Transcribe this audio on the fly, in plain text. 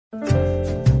Hello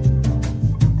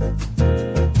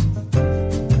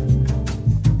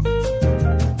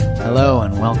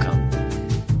and welcome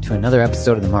to another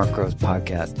episode of the Mark Groves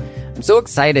Podcast. I'm so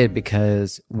excited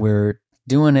because we're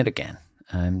doing it again.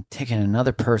 I'm taking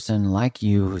another person like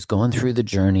you who's going through the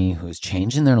journey, who's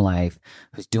changing their life,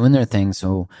 who's doing their thing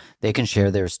so they can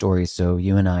share their stories so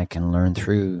you and I can learn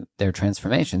through their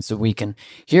transformation so we can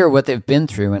hear what they've been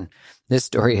through. And this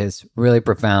story is really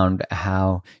profound,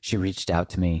 how she reached out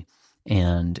to me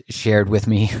and shared with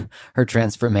me her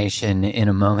transformation in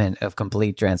a moment of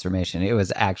complete transformation. It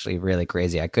was actually really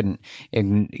crazy. I couldn't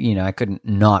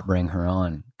not bring her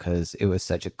on because it was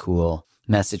such a cool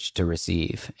message to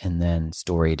receive, and then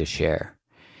story to share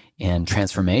and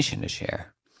transformation to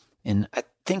share. And I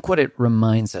think what it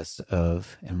reminds us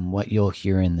of, and what you'll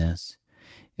hear in this,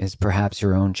 is perhaps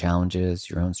your own challenges,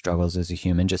 your own struggles as a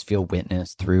human. Just feel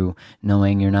witnessed through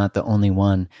knowing you're not the only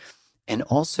one. And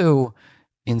also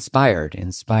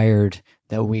inspired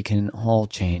that we can all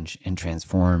change and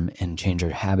transform and change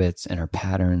our habits and our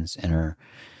patterns and our,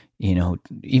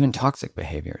 even toxic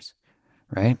behaviors,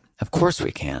 right? Of course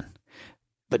we can.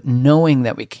 But knowing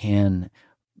that we can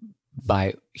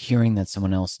by hearing that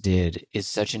someone else did is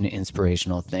such an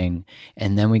inspirational thing.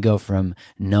 And then we go from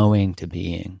knowing to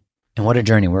being. And what a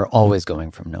journey. We're always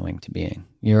going from knowing to being.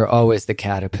 You're always the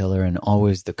caterpillar and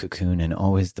always the cocoon and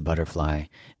always the butterfly.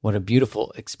 What a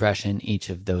beautiful expression each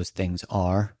of those things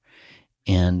are.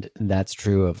 And that's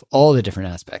true of all the different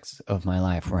aspects of my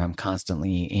life, where I'm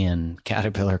constantly in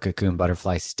caterpillar, cocoon,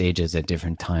 butterfly stages at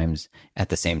different times at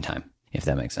the same time, if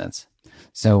that makes sense.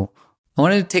 So I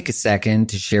wanted to take a second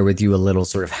to share with you a little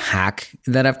sort of hack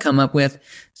that I've come up with.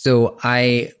 So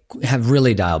I have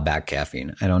really dialed back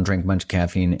caffeine. I don't drink much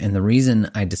caffeine. And the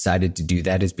reason I decided to do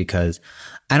that is because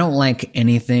I don't like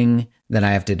anything that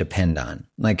I have to depend on.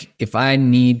 Like if I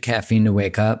need caffeine to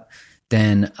wake up,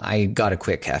 then I got to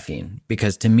quit caffeine,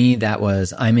 because to me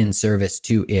I'm in service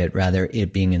to it, rather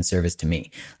it being in service to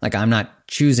me. Like I'm not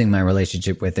choosing my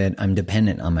relationship with it. I'm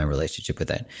dependent on my relationship with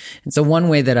it. And so one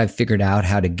way that I've figured out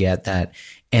how to get that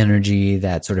energy,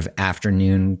 that sort of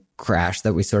afternoon crash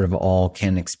that we sort of all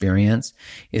can experience,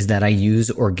 is that I use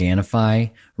Organifi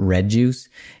red juice.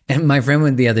 And my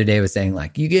friend the other day was saying,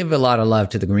 like, you give a lot of love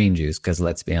to the green juice, because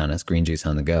let's be honest, green juice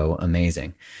on the go,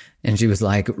 amazing. And she was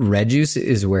like, red juice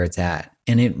is where it's at.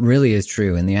 And it really is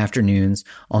true. In the afternoons,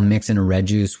 I'll mix in a red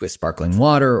juice with sparkling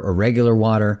water or regular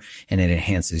water, and it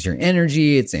enhances your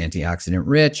energy. It's antioxidant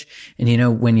rich.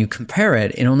 And when you compare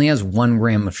it, it only has 1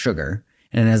 gram of sugar,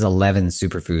 and it has 11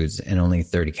 superfoods and only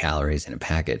 30 calories in a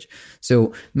package.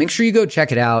 So make sure you go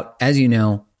check it out. As you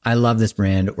know, I love this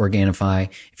brand, Organifi.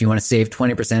 If you want to save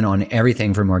 20% on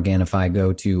everything from Organifi,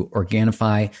 go to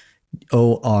Organifi,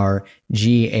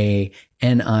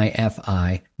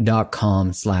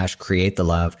 ORGANIFI.com/create the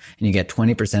love, and you get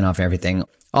 20% off everything.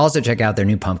 Also check out their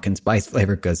new pumpkin spice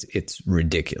flavor, because it's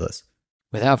ridiculous.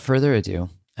 Without further ado,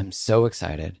 I'm so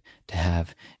excited to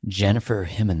have Jennifer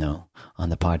Jimeno on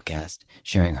the podcast,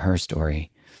 sharing her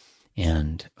story.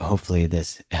 And hopefully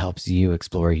this helps you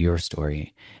explore your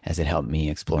story as it helped me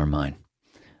explore mine.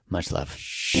 Much love.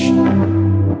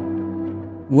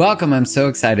 Welcome. I'm so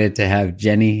excited to have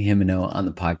Jenny Jimeno on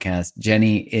the podcast.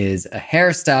 Jenny is a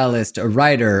hairstylist, a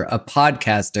writer, a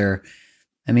podcaster.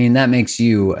 I mean, that makes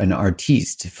you an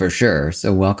artiste for sure.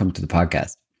 So welcome to the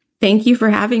podcast. Thank you for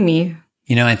having me.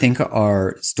 I think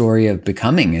our story of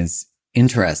becoming is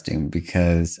interesting,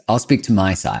 because I'll speak to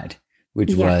my side,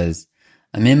 which was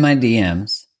I'm in my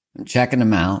DMs, I'm checking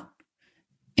them out,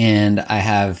 and I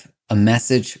have a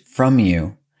message from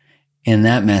you. And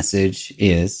that message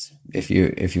is, if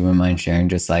you wouldn't mind sharing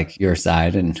just like your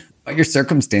side and what your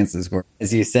circumstances were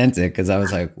as you sent it, because I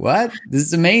was like, what? This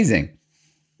is amazing.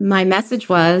 My message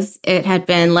was, it had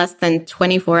been less than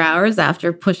 24 hours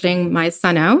after pushing my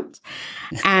son out.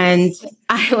 And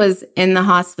I was in the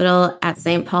hospital at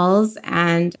St. Paul's.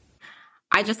 And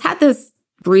I just had this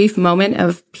brief moment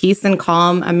of peace and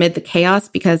calm amid the chaos,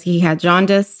 because he had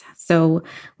jaundice. So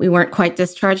we weren't quite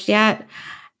discharged yet.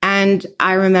 And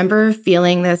I remember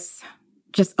feeling this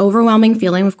just overwhelming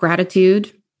feeling of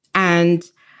gratitude. And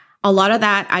a lot of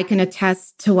that I can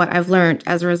attest to what I've learned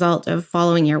as a result of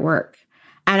following your work.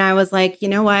 And I was like, you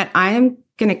know what? I am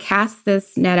going to cast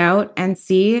this net out and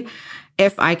see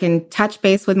if I can touch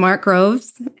base with Mark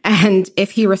Groves. And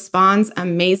if he responds,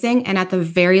 amazing. And at the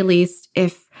very least,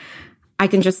 if I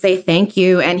can just say thank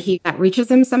you and that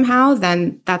reaches him somehow,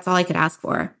 then that's all I could ask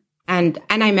for. And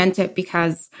I meant it,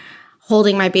 because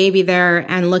holding my baby there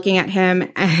and looking at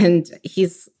him, and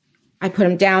I put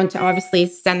him down to obviously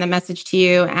send the message to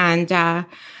you. And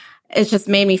it just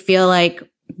made me feel like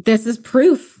this is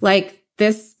proof. Like,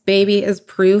 this baby is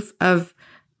proof of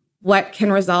what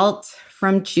can result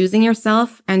from choosing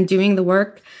yourself and doing the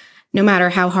work, no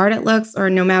matter how hard it looks or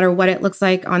no matter what it looks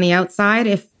like on the outside.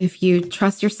 If you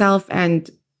trust yourself and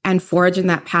forge in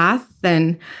that path,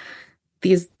 then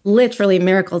these literally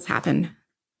miracles happen.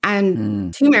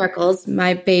 And two miracles,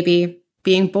 my baby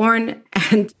being born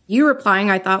and you replying,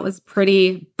 I thought was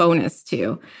pretty bonus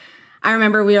too. I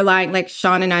remember we were lying, like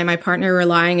Sean and I, my partner, were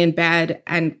lying in bed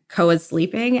and Koa's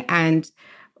sleeping, and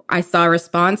I saw a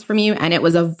response from you, and it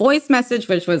was a voice message,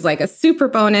 which was like a super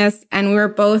bonus. And we were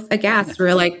both aghast. We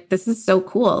were like, this is so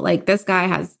cool. Like, this guy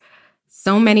has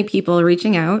so many people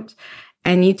reaching out,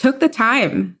 and you took the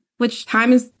time, which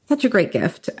time is such a great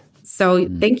gift. So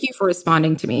thank you for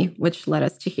responding to me, which led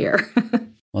us to here.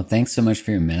 Well, thanks so much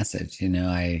for your message.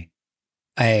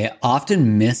 I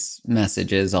often miss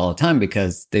messages all the time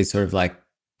because they sort of like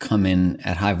come in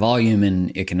at high volume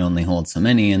and it can only hold so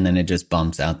many, and then it just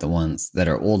bumps out the ones that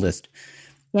are oldest.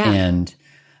 Yeah. And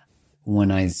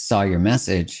when I saw your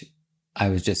message, I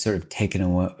was just sort of taken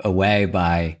away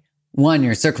by, one,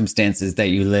 your circumstances, that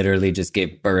you literally just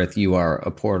gave birth. You are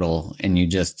a portal and you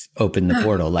just opened the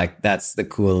portal. Like, that's the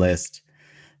coolest.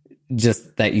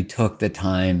 Just that you took the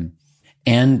time,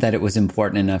 and that it was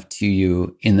important enough to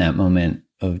you in that moment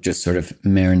of just sort of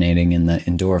marinating in the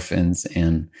endorphins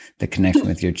and the connection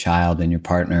with your child and your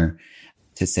partner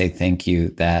to say thank you,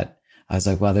 that I was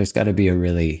like, well, there's got to be a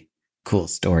really cool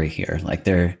story here. Like,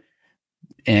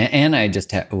 and I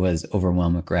just was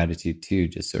overwhelmed with gratitude too,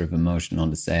 just sort of emotional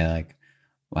to say like,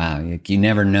 wow, you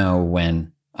never know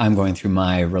when I'm going through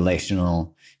my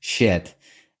relational shit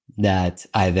that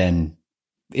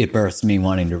it bursts me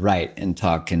wanting to write and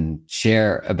talk and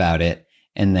share about it.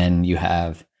 And then you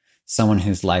have someone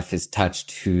whose life is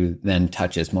touched who then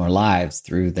touches more lives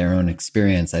through their own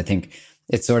experience. I think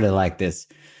it's sort of like this,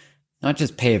 not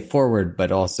just pay it forward,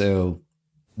 but also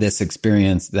this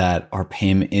experience that our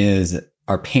pain is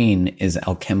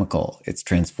alchemical. It's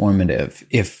transformative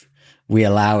if we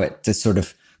allow it to sort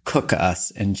of cook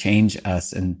us and change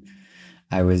us. And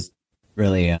I was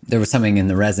really, there was something in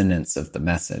the resonance of the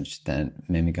message that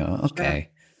made me go, okay,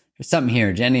 there's something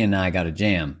here. Jenny and I got a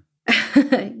jam.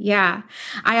 Yeah.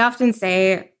 I often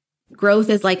say growth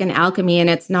is like an alchemy, and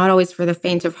it's not always for the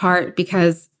faint of heart,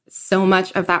 because so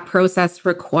much of that process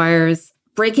requires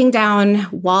breaking down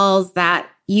walls that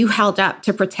you held up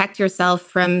to protect yourself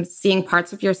from seeing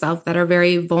parts of yourself that are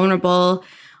very vulnerable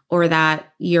or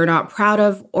that you're not proud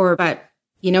of, but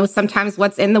sometimes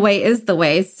what's in the way is the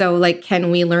way. So like, can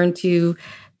we learn to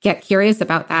get curious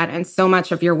about that? And so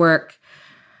much of your work,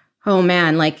 oh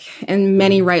man, like in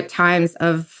many ripe times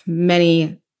of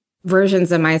many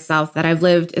versions of myself that I've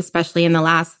lived, especially in the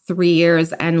last 3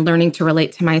 years, and learning to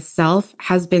relate to myself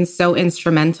has been so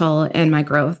instrumental in my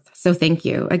growth. So thank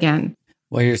you again.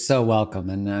 Well, you're so welcome.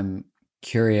 And I'm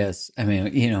curious. I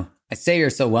mean, I say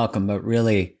you're so welcome, but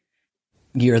really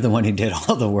you're the one who did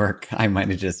all the work. I might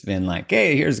have just been like,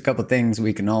 hey, here's a couple things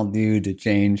we can all do to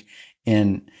change.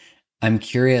 And I'm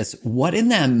curious, what in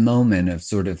that moment of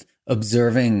sort of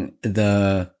observing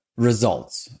the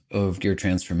results of your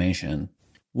transformation,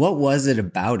 what was it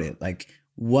about it? Like,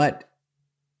 where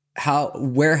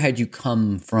had you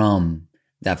come from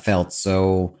that felt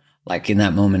so, like, in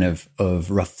that moment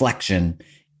of reflection,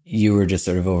 you were just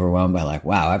sort of overwhelmed by like,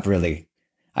 wow,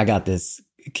 I got this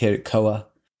kid, Koa.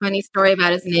 Funny story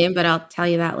about his name, but I'll tell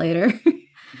you that later.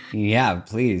 Yeah,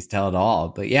 please tell it all.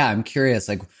 But yeah, I'm curious,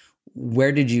 like,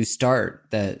 where did you start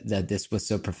that this was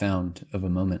so profound of a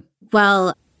moment?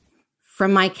 Well,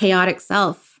 from my chaotic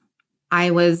self,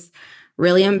 I was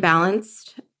really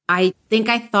imbalanced. I think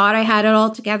I thought I had it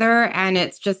all together. And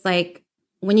it's just like,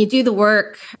 when you do the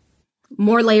work,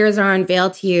 more layers are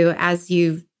unveiled to you as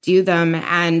you do them.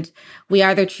 And we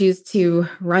either choose to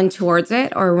run towards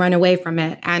it or run away from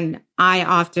it. And I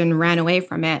often ran away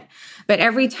from it. But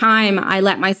every time I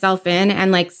let myself in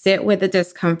and like sit with the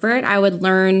discomfort, I would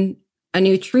learn a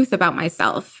new truth about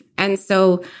myself. And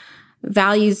so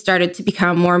values started to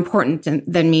become more important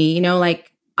than me.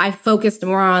 Like, I focused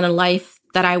more on a life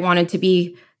that I wanted to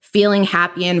be feeling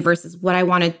happy in versus what I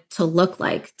wanted to look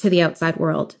like to the outside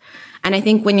world. And I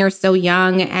think when you're so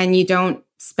young and you don't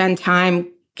spend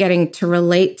time getting to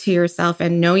relate to yourself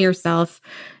and know yourself,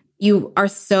 you are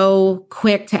so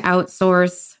quick to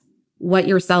outsource what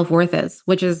your self-worth is,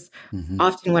 which is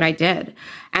often what I did.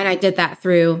 And I did that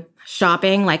through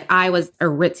shopping. Like, I was a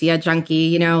Aritzia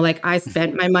junkie, like I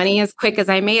spent my money as quick as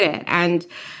I made it. And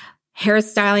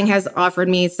hairstyling has offered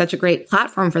me such a great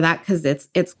platform for that, because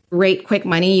it's great, quick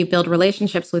money. You build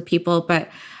relationships with people. But,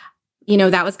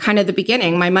 that was kind of the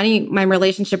beginning. My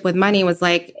relationship with money was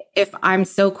like, if I'm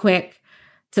so quick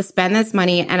to spend this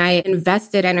money and I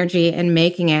invested energy in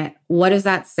making it, what does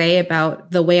that say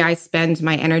about the way I spend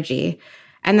my energy?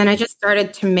 And then I just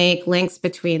started to make links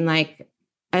between like,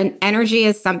 an energy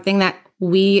is something that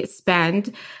we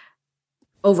spend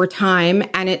over time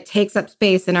and it takes up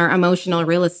space in our emotional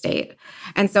real estate.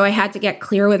 And so I had to get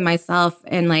clear with myself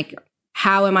and like,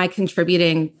 how am I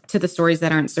contributing to the stories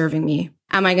that aren't serving me?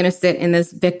 Am I going to sit in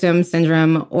this victim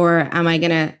syndrome, or am I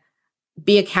going to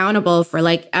be accountable for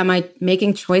like, am I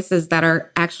making choices that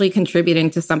are actually contributing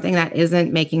to something that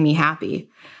isn't making me happy?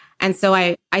 And so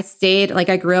I stayed, like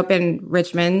I grew up in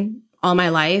Richmond all my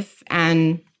life,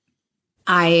 and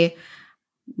I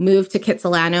moved to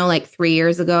Kitsilano like 3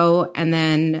 years ago. And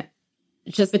then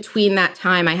just between that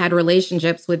time, I had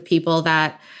relationships with people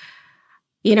that,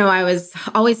 you know, I was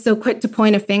always so quick to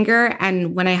point a finger.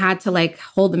 And when I had to like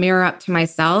hold the mirror up to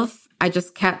myself, I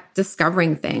just kept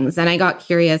discovering things and I got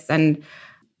curious, and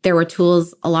there were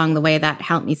tools along the way that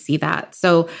helped me see that.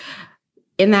 So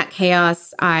in that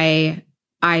chaos, I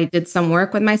did some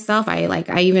work with myself.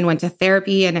 I even went to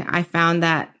therapy, and I found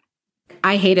that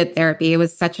I hated therapy. It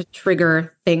was such a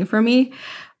trigger thing for me,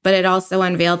 but it also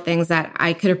unveiled things that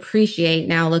I could appreciate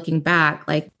now looking back,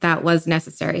 like that was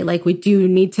necessary. Like we do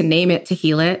need to name it to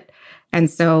heal it. And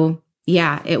so,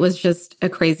 yeah, it was just a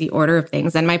crazy order of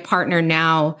things. And my partner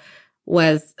now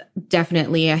was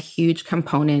definitely a huge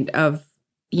component of,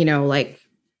 you know, like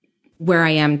where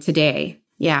I am today.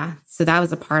 Yeah. So that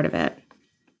was a part of it.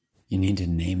 You need to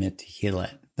name it to heal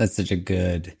it. That's such a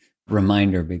good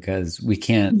reminder, because we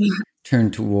can't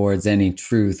turn towards any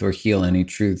truth or heal any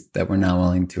truth that we're not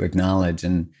willing to acknowledge.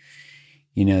 And,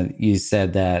 you know, you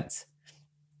said that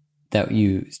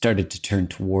you started to turn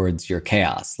towards your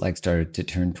chaos, like started to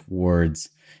turn towards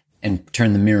and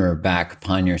turn the mirror back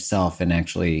upon yourself and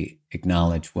actually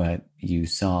acknowledge what you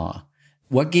saw.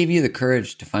 What gave you the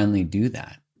courage to finally do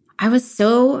that? I was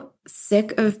so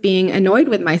sick of being annoyed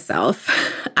with myself.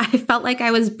 I felt like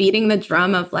I was beating the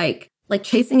drum of like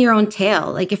chasing your own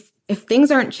tail. Like if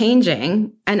things aren't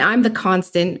changing and I'm the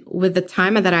constant with the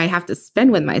time that I have to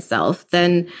spend with myself,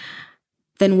 then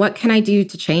what can I do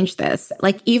to change this?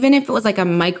 Like, even if it was like a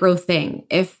micro thing,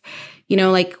 if, you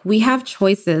know, like we have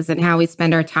choices in how we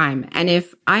spend our time. And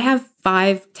if I have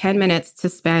 5-10 minutes to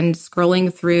spend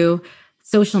scrolling through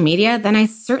social media, then I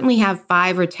certainly have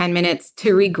 5 or 10 minutes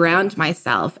to reground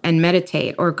myself and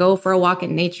meditate or go for a walk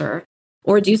in nature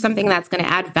or do something that's going to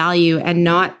add value and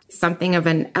not something of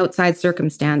an outside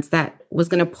circumstance that was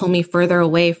going to pull me further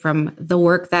away from the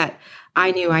work that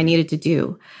I knew I needed to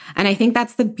do. And I think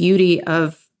that's the beauty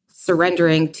of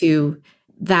surrendering to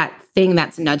that thing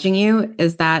that's nudging you,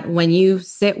 is that when you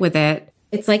sit with it,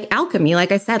 it's like alchemy.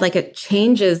 Like I said, like it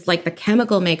changes like the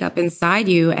chemical makeup inside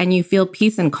you and you feel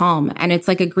peace and calm. And it's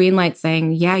like a green light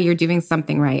saying, yeah, you're doing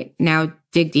something right. Now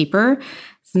dig deeper.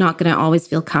 It's not going to always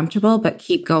feel comfortable, but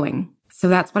keep going. So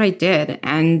that's what I did.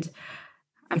 And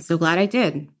I'm so glad I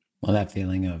did. Well, that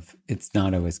feeling of it's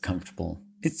not always comfortable.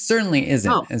 It certainly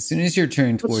isn't. Oh, as soon as you're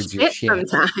turning towards your shit.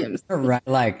 Sometimes. Right.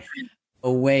 Like,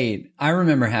 oh, wait. I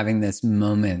remember having this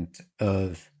moment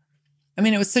of, I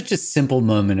mean, it was such a simple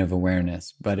moment of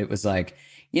awareness, but it was like,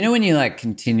 you know, when you like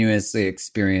continuously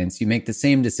experience, you make the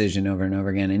same decision over and over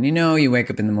again. And, you know, you wake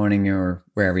up in the morning or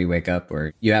wherever you wake up,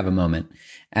 or you have a moment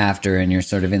after and you're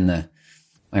sort of in the,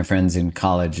 my friends in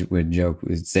college would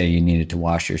say you needed to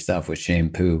wash yourself with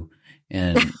shampoo.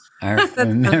 And I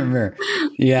remember,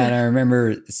 and I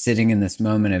remember sitting in this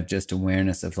moment of just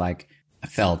awareness of like, I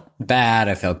felt bad,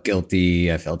 I felt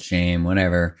guilty, I felt shame,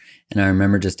 whatever. And I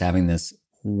remember just having this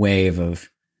wave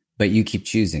of, but you keep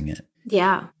choosing it.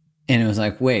 Yeah. And it was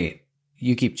like, wait,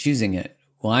 you keep choosing it.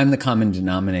 Well, I'm the common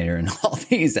denominator in all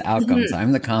these outcomes.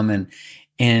 I'm the common.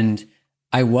 And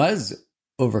I was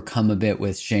overcome a bit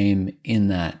with shame in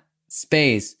that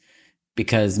space,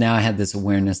 because now I had this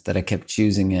awareness that I kept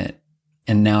choosing it.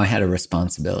 And now I had a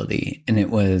responsibility. And it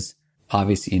was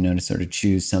obviously, you know, to sort of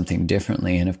choose something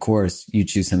differently. And of course, you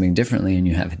choose something differently and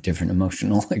you have a different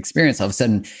emotional experience. All of a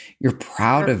sudden, you're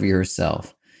proud of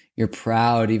yourself. You're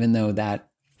proud, even though that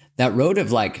road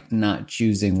of like not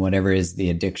choosing whatever is the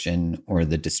addiction or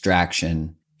the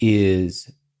distraction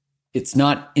it's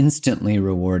not instantly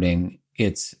rewarding.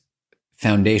 It's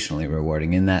foundationally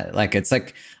rewarding in that, like, it's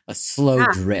like a slow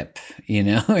drip, you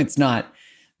know, it's not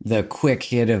the quick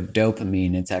hit of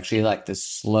dopamine. It's actually like the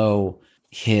slow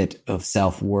hit of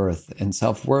self-worth. And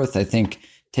self-worth, I think,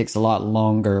 takes a lot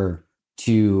longer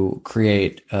to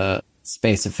create a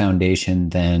space of foundation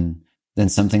than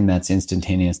something that's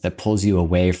instantaneous, that pulls you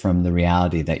away from the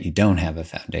reality that you don't have a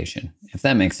foundation, if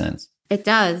that makes sense. It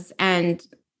does. And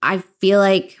I feel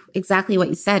like exactly what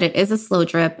you said, it is a slow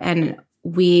drip. And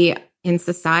we in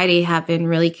society have been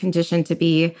really conditioned to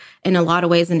be, in a lot of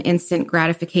ways, an instant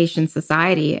gratification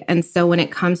society. And so when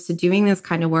it comes to doing this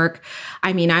kind of work,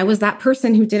 I mean, I was that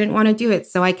person who didn't want to do it.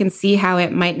 So I can see how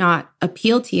it might not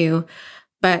appeal to you.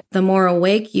 But the more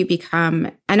awake you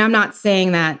become, and I'm not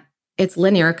saying that it's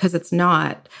linear because it's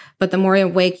not, but the more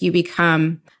awake you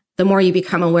become, the more you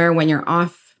become aware when you're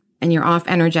off, and you're off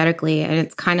energetically. And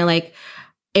it's kind of like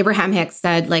Abraham Hicks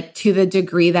said, like, to the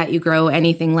degree that you grow,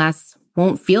 anything less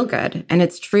won't feel good. And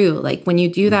it's true. Like when you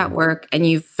do that work and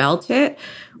you've felt it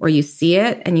or you see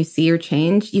it and you see your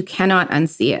change, you cannot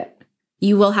unsee it.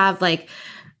 You will have like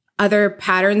other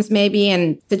patterns maybe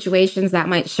and situations that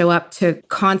might show up to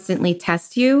constantly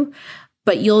test you,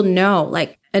 but you'll know,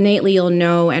 like innately you'll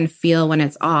know and feel when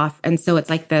it's off. And so it's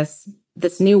like this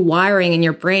new wiring in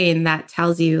your brain that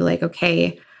tells you like,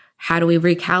 okay, how do we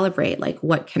recalibrate? Like,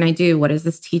 what can I do? What is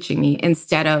this teaching me?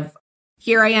 Instead of,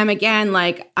 here I am again,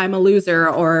 like I'm a loser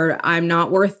or I'm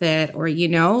not worth it, or,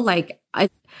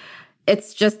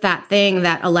 it's just that thing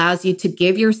that allows you to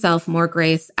give yourself more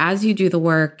grace as you do the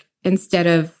work instead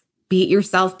of beat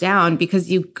yourself down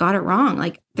because you got it wrong.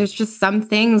 Like there's just some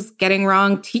things getting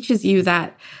wrong teaches you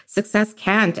that success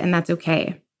can't, and that's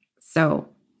okay. So,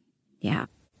 yeah.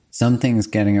 Some things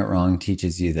getting it wrong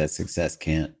teaches you that success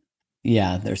can't.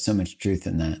 Yeah, there's so much truth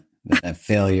in that. That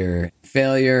failure,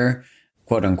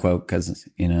 quote unquote, because,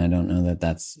 I don't know that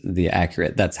that's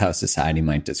that's how society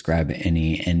might describe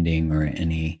any ending or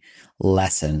any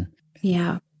lesson.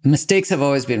 Yeah. Mistakes have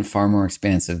always been far more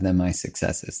expansive than my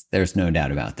successes. There's no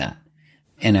doubt about that.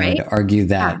 And I would argue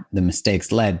that the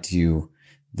mistakes led to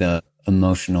the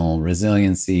emotional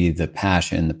resiliency, the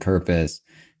passion, the purpose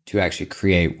to actually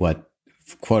create what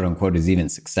quote unquote is even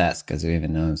success, because who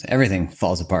even knows? Everything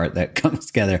falls apart that comes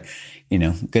together.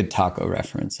 Good taco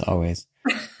reference always.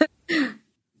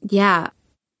 Yeah.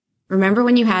 Remember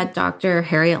when you had Dr.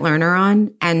 Harriet Lerner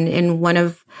on, and in one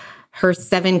of her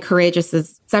 7 courageous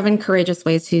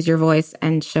ways to use your voice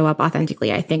and show up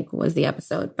authentically, I think was the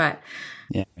episode. But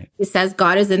yeah, he says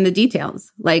God is in the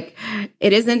details. Like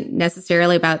it isn't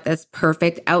necessarily about this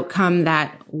perfect outcome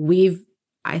that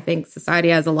I think society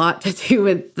has a lot to do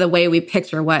with the way we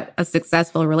picture what a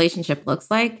successful relationship looks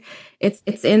like.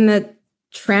 It's in the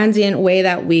transient way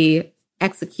that we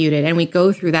execute it and we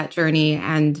go through that journey.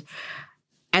 And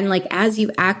like, as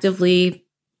you actively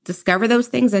discover those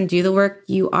things and do the work,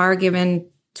 you are given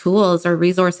tools or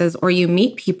resources, or you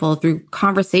meet people through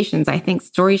conversations. I think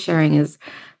story sharing is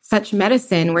such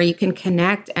medicine where you can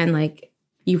connect and like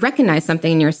you recognize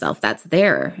something in yourself that's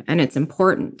there and it's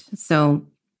important. So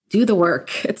do the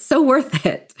work. It's so worth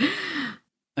it.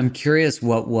 I'm curious,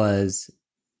 what was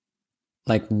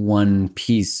like one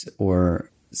piece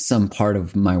or some part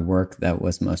of my work that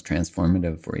was most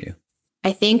transformative for you?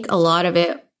 I think a lot of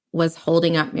it was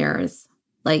holding up mirrors.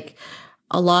 Like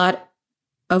a lot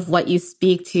of what you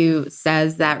speak to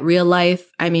says that real love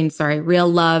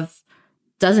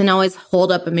doesn't always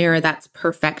hold up a mirror that's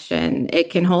perfection.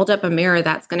 It can hold up a mirror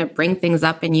that's going to bring things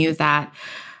up in you that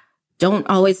don't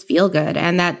always feel good.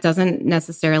 And that doesn't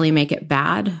necessarily make it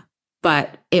bad.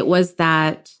 But it was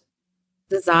that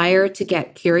desire to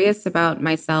get curious about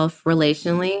myself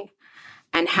relationally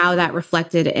and how that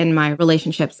reflected in my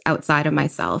relationships outside of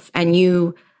myself. And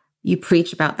you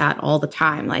preach about that all the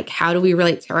time. Like, how do we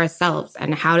relate to ourselves?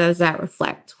 And how does that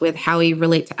reflect with how we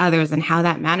relate to others and how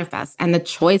that manifests and the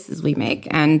choices we make?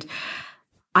 And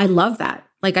I love that.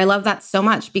 Like, I love that so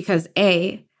much because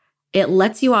it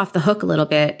lets you off the hook a little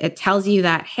bit. It tells you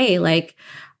that, hey, like,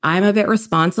 I'm a bit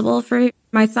responsible for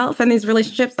myself and these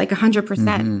relationships, like 100%.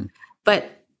 Mm-hmm.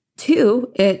 But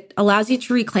 2, it allows you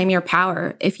to reclaim your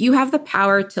power. If you have the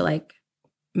power to like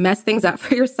mess things up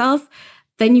for yourself,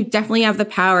 then you definitely have the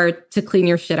power to clean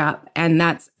your shit up. And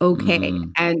that's okay.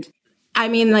 Mm. And I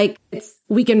mean, like,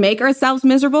 we can make ourselves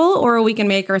miserable or we can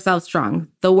make ourselves strong.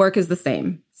 The work is the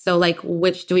same. So like,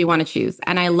 which do we want to choose?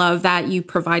 And I love that you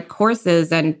provide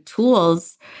courses and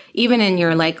tools, even in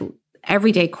your like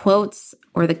everyday quotes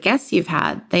or the guests you've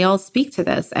had, they all speak to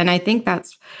this. And I think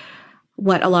that's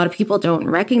what a lot of people don't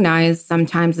recognize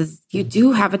sometimes is you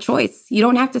do have a choice. You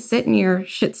don't have to sit in your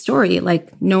shit story.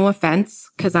 Like, no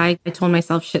offense, because I told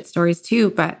myself shit stories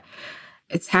too, but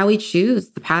it's how we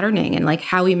choose the patterning and like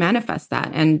how we manifest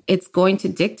that. And it's going to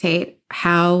dictate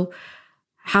how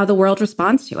the world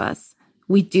responds to us.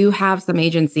 We do have some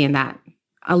agency in that,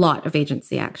 a lot of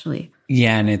agency, actually.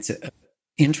 Yeah. And it's an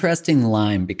interesting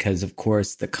line because, of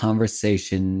course, the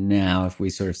conversation now, if we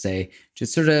sort of say,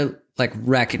 just sort of like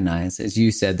recognize, as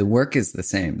you said, the work is the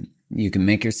same. You can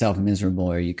make yourself miserable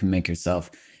or you can make yourself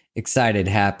excited,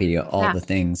 happy, all the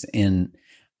things. And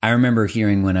I remember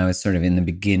hearing when I was sort of in the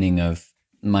beginning of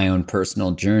my own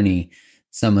personal journey,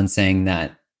 someone saying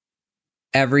that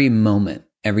every moment,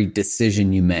 every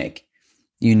decision you make,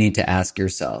 you need to ask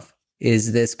yourself,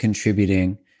 is this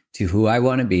contributing to who I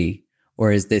want to be,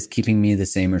 or is this keeping me the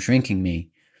same or shrinking me?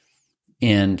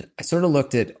 And I sort of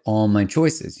looked at all my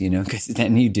choices, because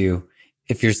then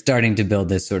if you're starting to build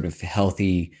this sort of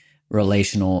healthy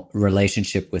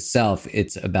relationship with self,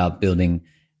 it's about building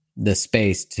the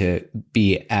space to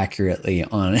be accurate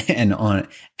and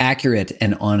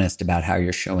honest about how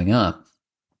you're showing up.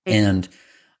 And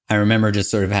I remember just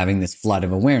sort of having this flood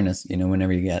of awareness,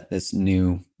 whenever you get this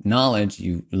new knowledge,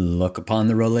 you look upon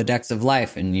the Rolodex of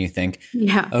life and you think,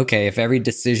 okay, if every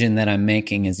decision that I'm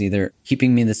making is either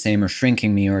keeping me the same or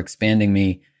shrinking me or expanding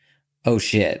me, oh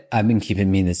shit, I've been keeping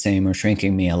me the same or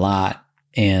shrinking me a lot.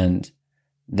 And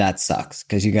that sucks,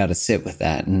 because you got to sit with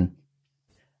that. And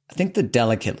I think the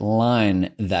delicate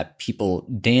line that people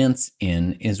dance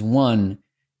in is, one,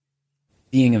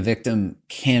 being a victim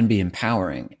can be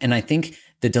empowering. And I think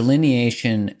the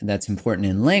delineation that's important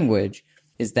in language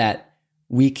is that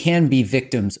we can be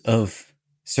victims of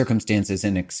circumstances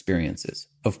and experiences,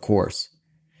 of course.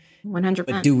 100%.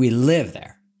 But do we live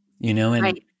there?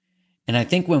 Right. And I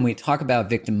think when we talk about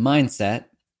victim mindset,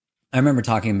 I remember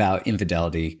talking about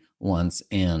infidelity once,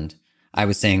 and I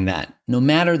was saying that no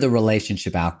matter the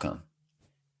relationship outcome,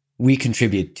 we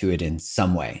contribute to it in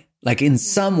some way. Like in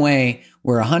some way,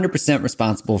 we're 100%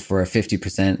 responsible for a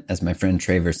 50%, as my friend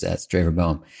Traver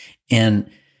Boehm. And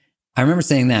I remember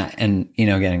saying that and,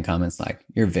 getting comments like,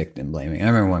 you're victim blaming. I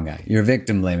remember one guy, you're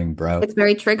victim blaming, bro. It's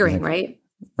very triggering, right?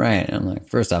 Right. And I'm like,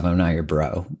 first off, I'm not your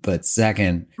bro. But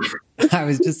second, I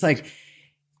was just like,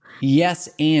 yes.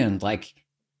 And like,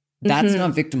 that's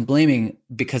not victim blaming,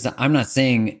 because I'm not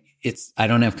saying I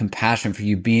don't have compassion for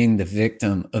you being the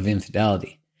victim of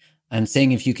infidelity. I'm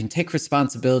saying if you can take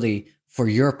responsibility for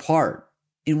your part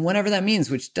in whatever that means,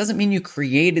 which doesn't mean you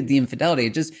created the infidelity.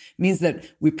 It just means that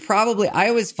I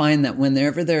always find that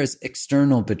whenever there's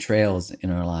external betrayals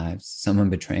in our lives, someone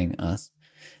betraying us,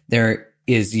 there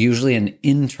is usually an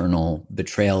internal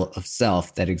betrayal of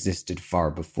self that existed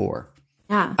far before.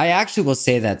 Yeah. I actually will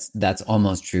say that's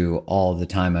almost true all the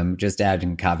time. I'm just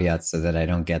adding caveats so that I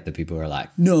don't get the people who are like,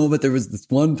 no, but there was this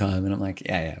one time. And I'm like,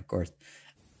 yeah, of course.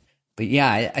 But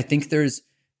yeah, I think there's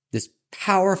this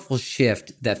powerful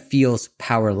shift that feels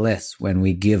powerless when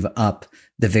we give up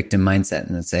the victim mindset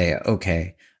and say,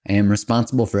 okay, I am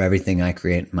responsible for everything I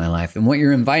create in my life. And what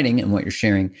you're inviting and what you're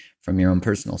sharing from your own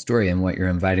personal story and what you're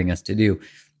inviting us to do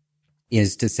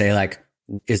is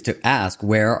to ask,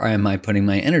 where am I putting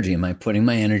my energy? Am I putting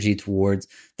my energy towards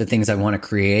the things I want to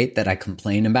create that I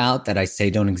complain about, that I say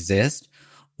don't exist?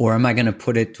 Or am I going to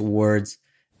put it towards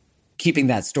keeping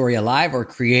that story alive or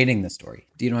creating the story?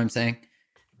 Do you know what I'm saying?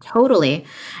 Totally.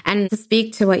 And to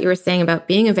speak to what you were saying about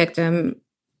being a victim,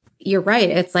 you're right.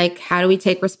 It's like, how do we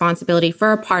take responsibility for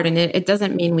our part in it? It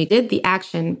doesn't mean we did the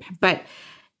action, but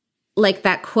like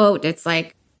that quote, it's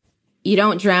like, you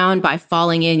don't drown by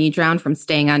falling in, you drown from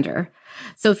staying under.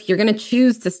 So if you're going to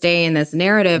choose to stay in this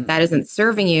narrative that isn't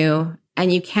serving you,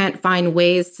 and you can't find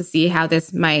ways to see how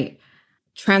this might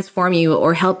transform you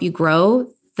or help you grow,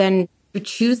 then you're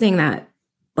choosing that.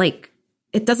 Like,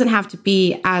 it doesn't have to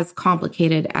be as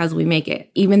complicated as we make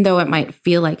it, even though it might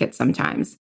feel like it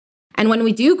sometimes. And when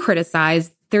we do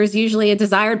criticize, there's usually a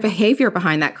desired behavior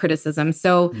behind that criticism.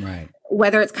 So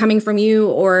whether it's coming from you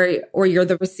or you're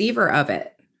the receiver of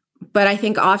it. But I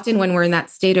think often when we're in that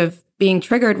state of being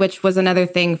triggered, which was another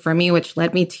thing for me, which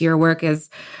led me to your work, is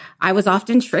I was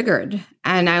often triggered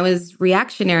and I was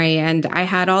reactionary and I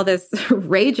had all this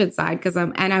rage inside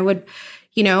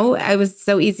I was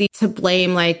so easy to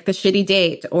blame like the shitty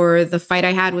date or the fight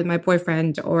I had with my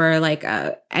boyfriend or like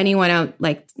anyone else,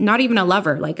 like not even a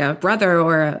lover, like a brother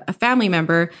or a family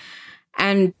member.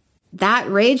 And that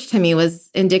rage to me was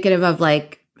indicative of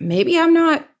like, maybe I'm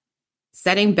not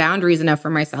setting boundaries enough for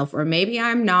myself, or maybe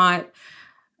I'm not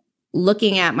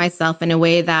looking at myself in a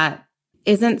way that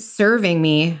isn't serving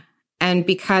me. And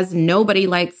because nobody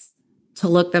likes to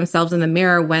look themselves in the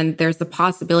mirror when there's the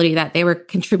possibility that they were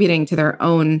contributing to their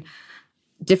own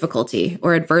difficulty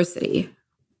or adversity.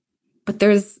 But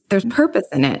there's purpose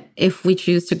in it if we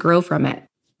choose to grow from it.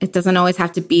 It doesn't always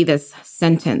have to be this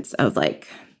sentence of like,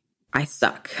 I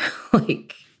suck.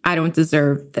 Like, I don't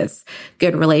deserve this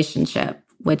good relationship,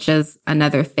 which is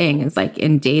another thing. Is like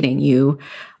in dating, you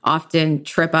often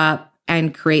trip up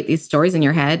and create these stories in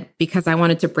your head because I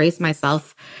wanted to brace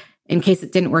myself in case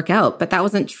it didn't work out. But that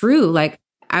wasn't true. Like,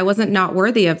 I wasn't not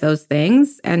worthy of those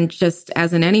things. And just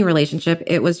as in any relationship,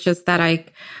 it was just that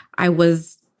I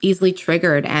was easily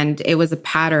triggered, and it was a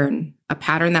pattern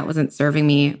that wasn't serving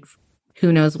me,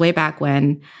 who knows, way back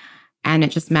when. And it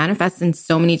just manifests in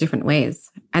so many different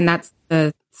ways. And that's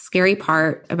the scary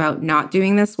part about not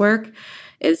doing this work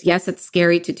is, yes, it's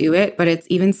scary to do it, but it's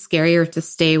even scarier to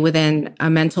stay within a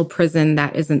mental prison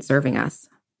that isn't serving us.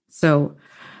 So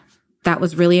that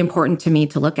was really important to me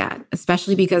to look at,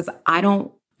 especially because I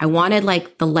wanted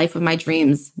like the life of my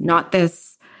dreams, not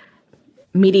this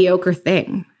mediocre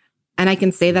thing. And I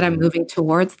can say that I'm moving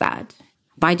towards that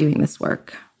by doing this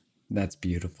work. That's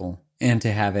beautiful. And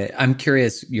to have it, I'm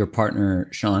curious, your partner,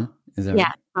 Sean, is that right?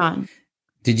 Sean.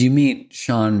 Did you meet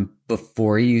Sean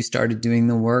before you started doing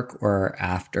the work or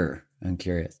after? I'm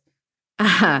curious.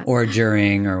 Or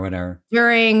during or whatever.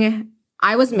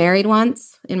 I was married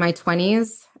once in my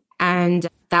 20s, and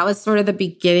that was sort of the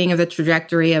beginning of the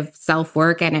trajectory of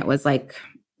self-work. And it was like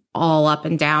all up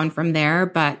and down from there.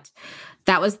 But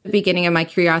that was the beginning of my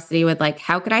curiosity with like,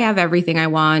 how could I have everything I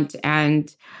want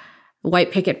and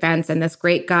white picket fence and this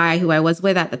great guy who I was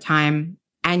with at the time,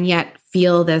 and yet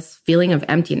feel this feeling of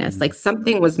emptiness, like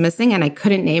something was missing and I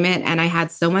couldn't name it. And I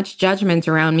had so much judgment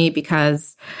around me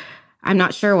because I'm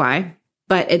not sure why,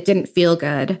 but it didn't feel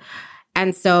good.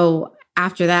 And so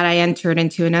after that, I entered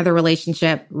into another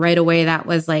relationship right away that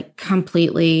was like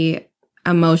completely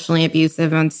emotionally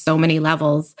abusive on so many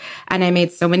levels. And I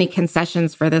made so many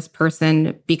concessions for this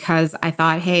person because I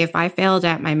thought, hey, if I failed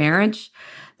at my marriage,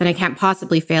 then I can't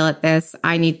possibly fail at this.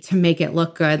 I need to make it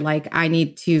look good. Like I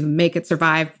need to make it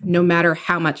survive no matter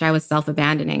how much I was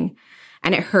self-abandoning.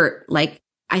 And it hurt. Like,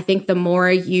 I think the more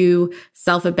you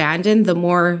self-abandon, the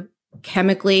more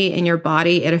chemically in your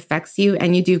body it affects you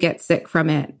and you do get sick from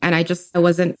it. And I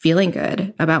wasn't feeling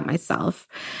good about myself.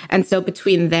 And so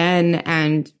between then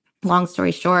and long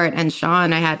story short, and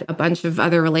Sean, I had a bunch of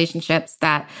other relationships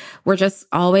that were just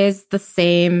always the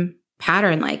same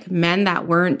pattern, like men that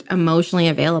weren't emotionally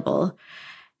available.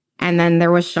 And then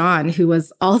there was Sean, who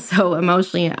was also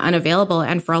emotionally unavailable.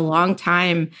 And for a long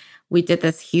time, we did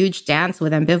this huge dance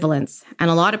with ambivalence. And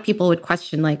a lot of people would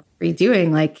question, like, what are you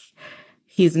doing? Like,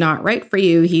 he's not right for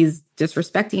you. He's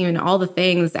disrespecting you and all the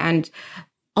things. And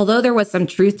although there was some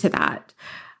truth to that,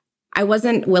 I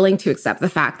wasn't willing to accept the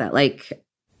fact that, like,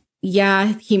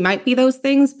 yeah, he might be those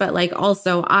things, but like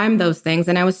also I'm those things.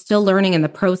 And I was still learning in the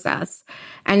process.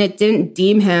 And it didn't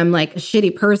deem him like a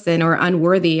shitty person or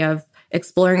unworthy of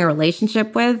exploring a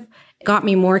relationship with. It got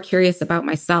me more curious about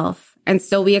myself. And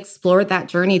so we explored that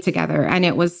journey together. And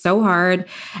it was so hard.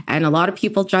 And a lot of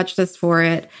people judged us for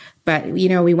it. But, you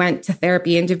know, we went to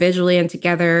therapy individually and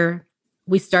together.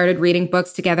 We started reading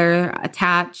books together,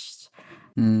 Attached,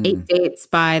 8 Dates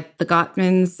by the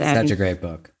Gottmans. And such a great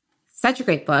book. Such a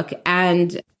great book,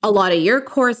 and a lot of your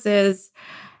courses.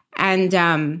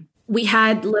 And we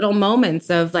had little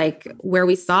moments of like where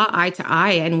we saw eye to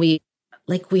eye, and we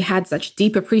had such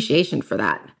deep appreciation for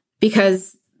that,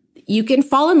 because you can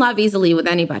fall in love easily with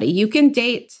anybody. You can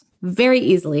date very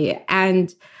easily.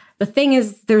 And the thing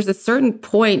is, there's a certain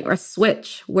point or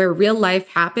switch where real life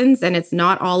happens, and it's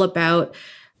not all about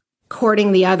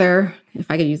courting the other, if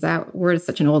I could use that word. It's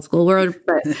such an old school word,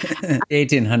 but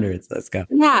 1800s, let's go.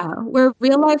 Yeah, where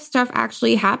real life stuff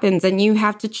actually happens, and you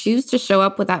have to choose to show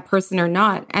up with that person or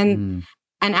not. And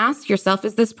ask yourself,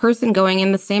 is this person going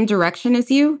in the same direction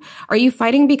as you? Are you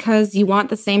fighting because you want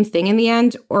the same thing in the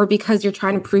end, or because you're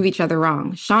trying to prove each other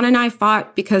wrong? Sean and I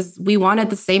fought because we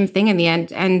wanted the same thing in the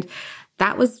end. And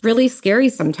that was really scary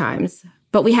sometimes,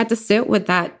 but we had to sit with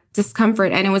that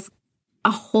discomfort. And it was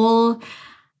a whole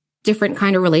different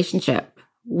kind of relationship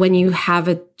when you have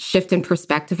a shift in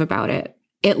perspective about it.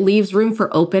 It leaves room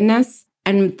for openness.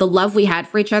 And the love we had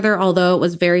for each other, although it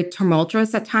was very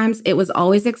tumultuous at times, it was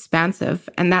always expansive.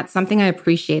 And that's something I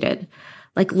appreciated.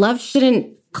 Like, love shouldn't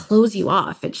close you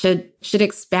off. It should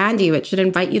expand you. It should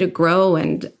invite you to grow.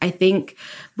 And I think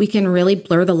we can really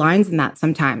blur the lines in that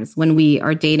sometimes when we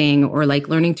are dating or like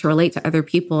learning to relate to other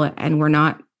people, and we're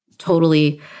not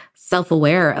totally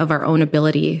self-aware of our own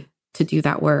ability to do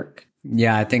that work.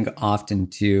 Yeah, I think often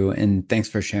too, and thanks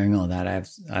for sharing all that.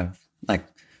 I've like,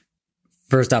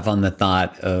 first off, on the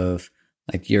thought of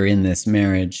like, you're in this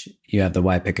marriage, you have the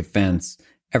white picket fence,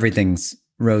 everything's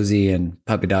rosy and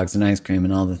puppy dogs and ice cream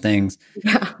and all the things.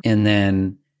 Yeah. And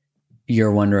then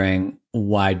you're wondering,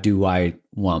 why do I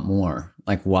want more?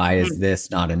 Like, why is this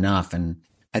not enough? And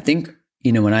I think,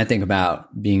 you know, when I think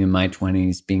about being in my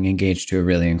 20s, being engaged to a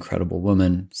really incredible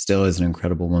woman, still is an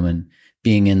incredible woman,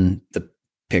 being in the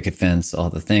picket fence, all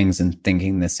the things, and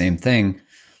thinking the same thing,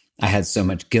 I had so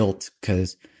much guilt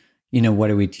because, you know, what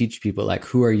do we teach people? Like,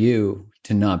 who are you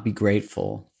to not be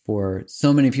grateful for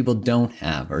so many people don't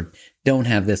have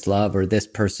this love or this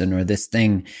person or this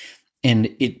thing. And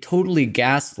it totally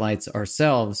gaslights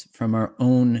ourselves from our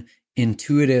own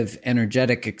intuitive,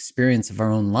 energetic experience of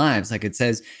our own lives. Like it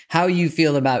says, how you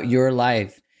feel about your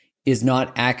life is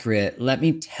not accurate. Let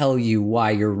me tell you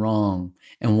why you're wrong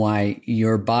and why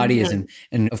your body isn't.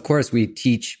 And of course, we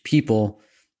teach people,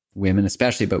 women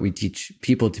especially, but we teach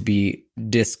people to be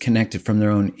disconnected from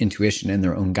their own intuition and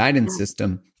their own guidance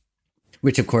system,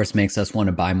 which of course makes us want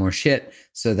to buy more shit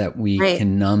so that we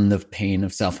can numb the pain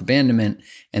of self-abandonment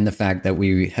and the fact that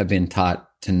we have been taught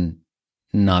to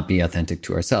not be authentic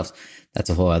to ourselves. That's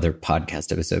a whole other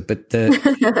podcast episode. But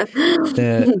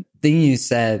the thing you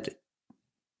said,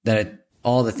 that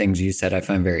all the things you said, I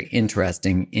find very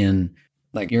interesting in,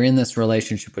 like, you're in this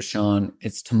relationship with Sean.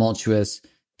 It's tumultuous.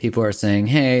 People are saying,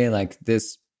 hey, like,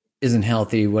 this isn't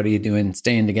healthy. What are you doing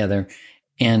staying together?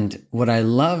 And what I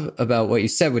love about what you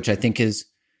said, which I think is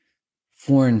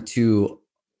foreign to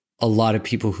a lot of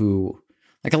people who,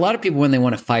 like, a lot of people when they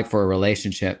want to fight for a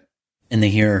relationship and they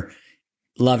hear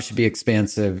love should be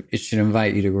expansive, it should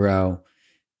invite you to grow.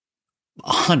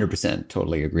 100%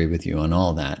 totally agree with you on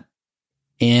all that.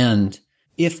 And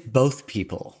if both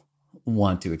people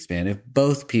want to expand, if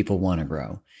both people want to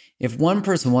grow, if one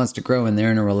person wants to grow and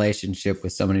they're in a relationship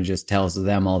with someone who just tells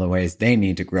them all the ways they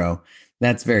need to grow,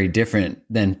 that's very different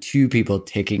than two people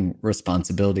taking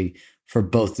responsibility for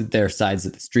both of their sides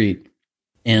of the street.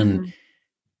 And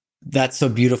that's so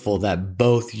beautiful that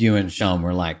both you and Sean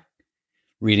were like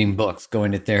reading books,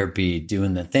 going to therapy,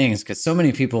 doing the things, because so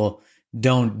many people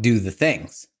don't do the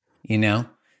things, you know?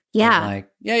 Yeah. They're like,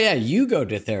 yeah, you go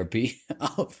to therapy.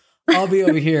 I'll be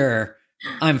over here.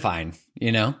 I'm fine,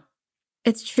 you know?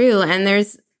 It's true. And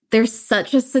there's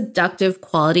such a seductive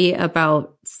quality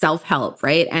about self-help,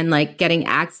 right? And like getting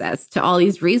access to all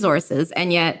these resources.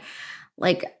 And yet,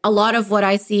 like, a lot of what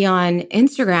I see on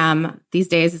Instagram these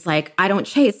days is like, I don't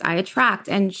chase, I attract.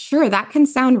 And sure, that can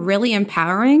sound really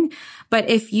empowering. But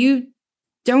if you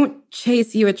don't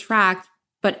chase, you attract.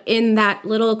 But in that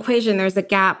little equation, there's a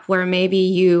gap where maybe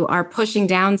you are pushing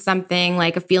down something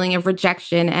like a feeling of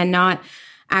rejection and not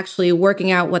actually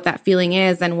working out what that feeling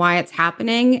is and why it's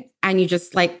happening. And you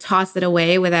just like toss it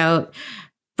away without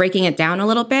breaking it down a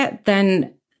little bit,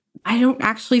 then I don't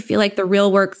actually feel like the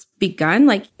real work's begun.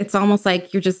 Like, it's almost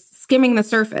like you're just skimming the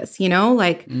surface, you know,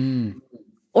 like,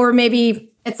 or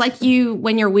maybe it's like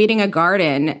when you're weeding a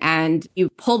garden and you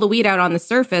pull the weed out on the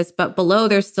surface, but below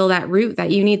there's still that root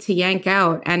that you need to yank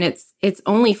out. And it's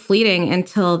only fleeting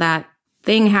until that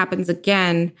thing happens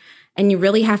again. And you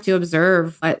really have to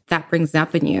observe what that brings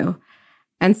up in you.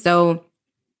 And so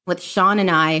with Sean and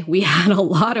I, we had a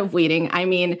lot of weeding. I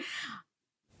mean,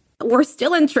 we're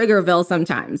still in Triggerville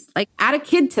sometimes. Like, add a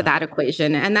kid to that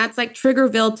equation, and that's like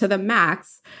Triggerville to the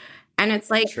max. And it's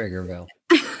like Triggerville.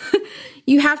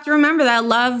 You have to remember that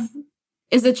love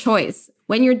is a choice.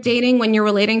 When you're dating, when you're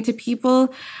relating to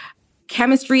people,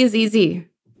 chemistry is easy.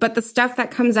 But the stuff that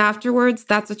comes afterwards,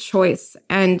 that's a choice.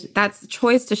 And that's the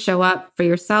choice to show up for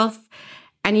yourself.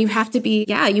 And you have to be,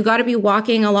 you got to be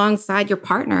walking alongside your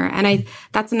partner. And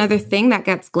that's another thing that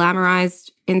gets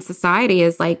glamorized in society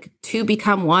is like to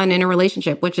become one in a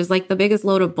relationship, which is like the biggest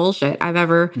load of bullshit I've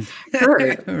ever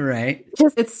heard. Right.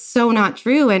 It's so not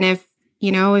true. And if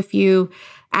you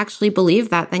actually believe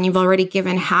that, then you've already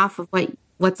given half of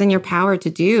what's in your power to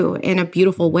do in a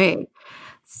beautiful way.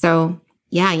 So,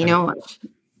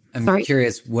 I'm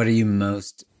curious, what are you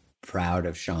most proud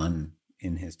of Sean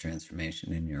in his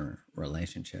transformation in your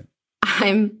relationship?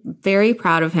 I'm very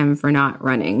proud of him for not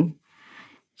running.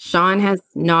 Sean has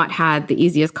not had the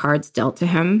easiest cards dealt to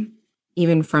him,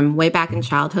 even from way back in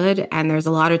childhood. And there's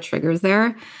a lot of triggers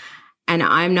there. And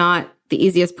I'm not the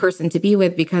easiest person to be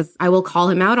with because I will call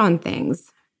him out on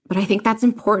things. But I think that's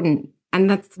important. And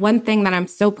that's one thing that I'm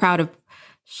so proud of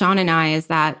Sean and I is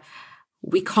that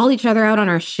we call each other out on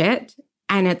our shit.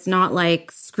 And it's not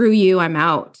like, screw you, I'm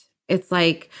out. It's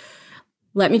like,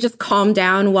 let me just calm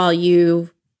down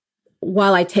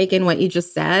while I take in what you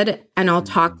just said, and I'll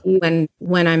talk to you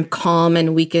when I'm calm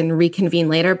and we can reconvene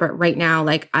later. But right now,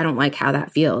 like, I don't like how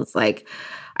that feels. Like,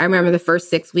 I remember the first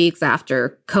 6 weeks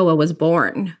after Koa was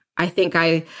born, I think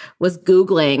I was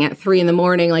Googling at 3 a.m,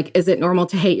 like, is it normal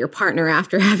to hate your partner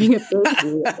after having a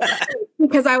baby?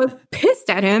 Because I was pissed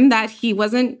at him that he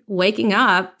wasn't waking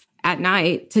up at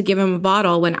night to give him a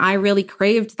bottle when I really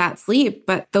craved that sleep.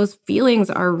 But those feelings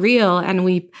are real, and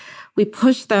we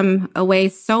push them away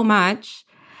so much.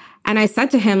 And I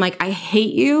said to him, like, I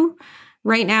hate you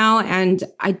right now, and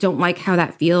I don't like how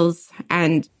that feels.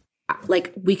 And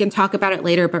like, we can talk about it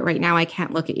later, but right now I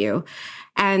can't look at you.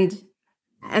 And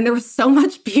there was so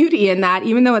much beauty in that,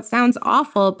 even though it sounds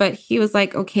awful. But he was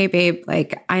like, okay, babe,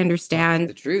 like, I understand.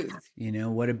 The truth,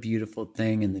 what a beautiful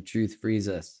thing. And the truth frees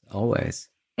us always.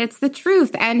 It's the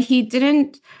truth. And he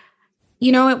didn't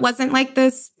it wasn't like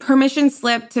this permission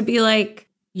slip to be like,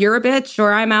 you're a bitch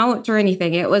or I'm out or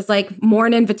anything. It was like more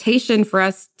an invitation for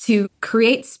us to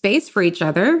create space for each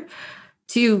other,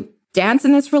 to dance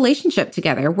in this relationship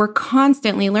together. We're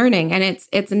constantly learning, and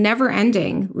it's never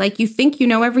ending. Like, you think you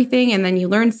know everything and then you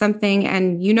learn something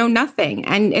and you know nothing.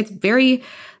 And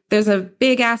there's a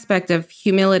big aspect of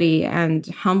humility and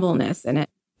humbleness in it.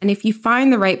 And if you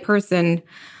find the right person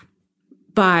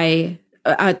by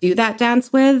do that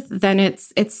dance with, then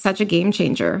it's such a game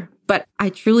changer. But I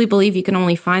truly believe you can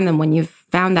only find them when you've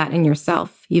found that in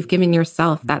yourself. You've given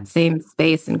yourself that same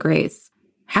space and grace.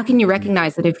 How can you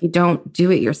recognize it if you don't do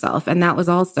it yourself? And that was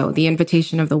also the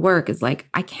invitation of the work, is like,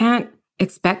 I can't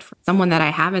expect from someone that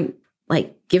I haven't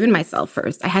like given myself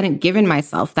first. I hadn't given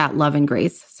myself that love and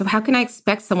grace. So how can I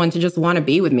expect someone to just want to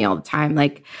be with me all the time?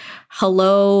 Like,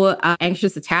 hello,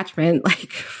 anxious attachment,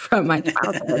 like from my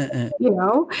childhood,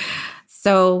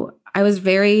 So I was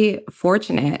very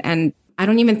fortunate, and I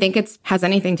don't even think it has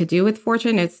anything to do with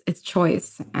fortune. It's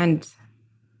choice. And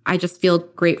I just feel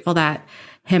grateful that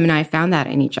him and I found that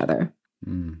in each other.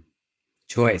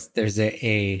 Choice. There's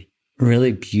a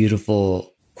really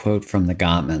beautiful quote from the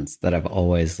Gottmans that I've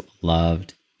always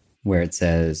loved, where it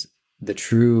says,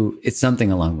 it's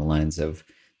something along the lines of,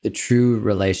 the true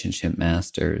relationship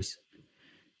masters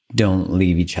don't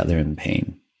leave each other in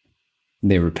pain.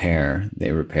 They repair.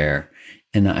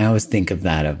 And I always think of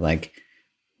that, of like,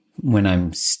 when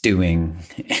I'm stewing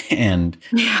and,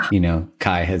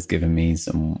 Kai has given me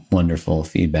some wonderful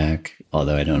feedback,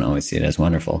 although I don't always see it as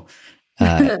wonderful,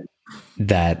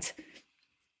 that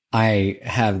I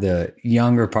have the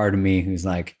younger part of me who's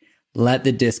like, let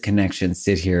the disconnection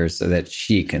sit here so that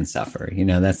she can suffer.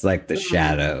 That's like the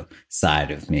shadow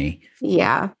side of me.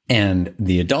 Yeah. And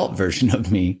the adult version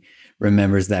of me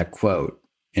remembers that quote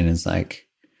and is like,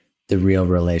 the real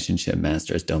relationship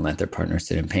masters don't let their partner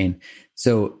sit in pain.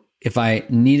 So if I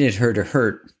needed her to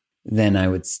hurt, then I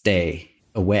would stay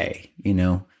away,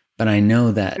 but I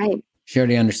know that she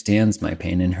already understands my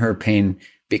pain, and her pain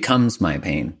becomes my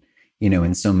pain,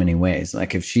 in so many ways.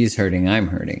 Like, if she's hurting, I'm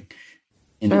hurting.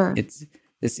 And it's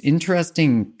this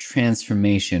interesting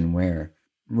transformation where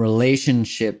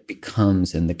relationship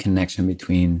becomes, and the connection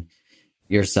between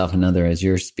yourself and another, as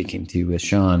you're speaking to with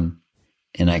Sean,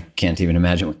 and I can't even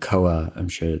imagine with Koa, I'm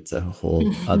sure it's a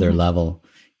whole other level,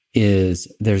 is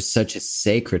there's such a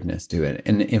sacredness to it.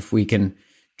 And if we can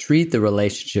treat the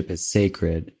relationship as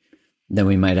sacred, then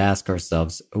we might ask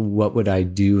ourselves, what would I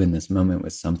do in this moment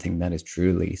with something that is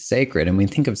truly sacred? And we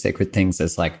think of sacred things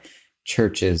as like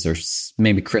churches or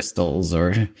maybe crystals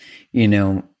or,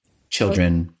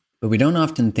 children. But we don't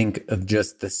often think of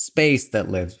just the space that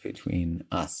lives between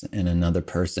us and another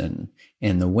person,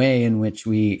 and the way in which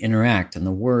we interact, and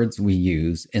the words we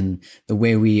use, and the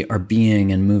way we are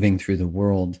being and moving through the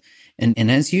world. And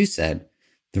as you said,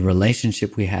 the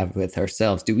relationship we have with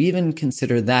ourselves, do we even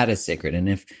consider that as sacred? And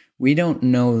if we don't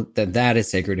know that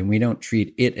is sacred, and we don't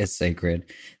treat it as sacred,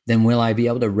 then will I be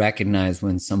able to recognize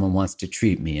when someone wants to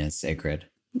treat me as sacred?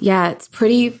 Yeah, it's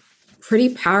pretty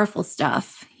powerful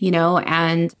stuff,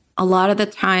 and a lot of the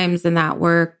times in that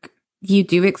work, you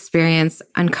do experience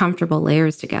uncomfortable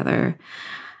layers together.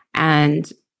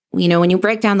 And, when you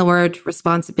break down the word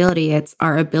responsibility, it's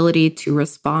our ability to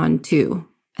respond to.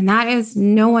 And that is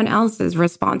no one else's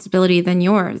responsibility than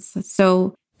yours.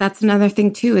 So that's another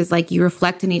thing too, is like, you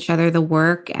reflect in each other the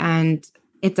work, and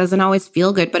it doesn't always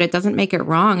feel good, but it doesn't make it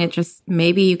wrong. It just,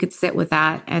 maybe you could sit with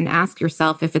that and ask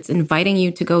yourself if it's inviting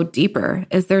you to go deeper.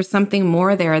 Is there something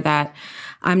more there that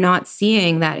I'm not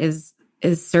seeing that is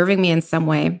serving me in some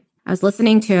way? I was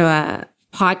listening to a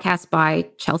podcast by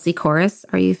Chelsea Chorus.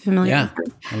 Are you familiar with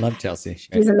her? I love Chelsea.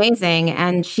 She's amazing.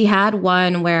 And she had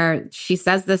one where she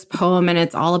says this poem, and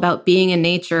it's all about being in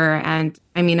nature. And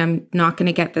I mean, I'm not going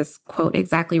to get this quote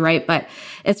exactly right, but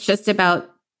it's just about,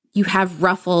 you have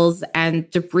ruffles and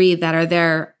debris that are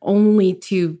there only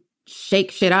to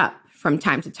shake shit up from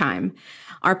time to time.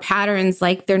 Our patterns,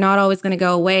 like, they're not always going to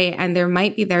go away, and there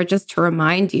might be there just to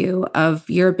remind you of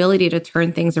your ability to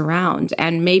turn things around.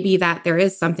 And maybe that there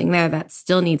is something there that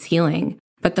still needs healing.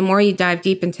 But the more you dive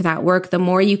deep into that work, the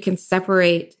more you can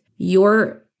separate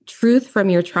your truth from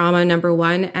your trauma, number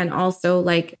one, and also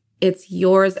like, it's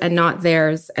yours and not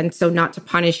theirs. And so not to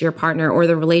punish your partner or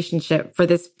the relationship for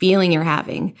this feeling you're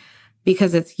having,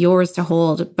 because it's yours to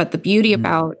hold. But the beauty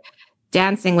about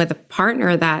dancing with a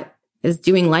partner that is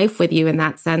doing life with you in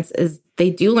that sense is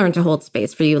they do learn to hold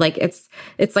space for you. Like, it's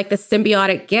like the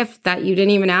symbiotic gift that you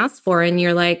didn't even ask for. And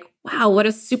you're like, wow, what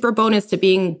a super bonus to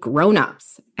being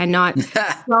grown-ups and not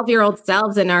 12-year-old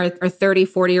selves in our 30,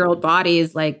 40-year-old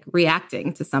bodies, like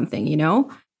reacting to something,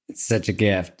 It's such a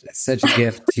gift. It's such a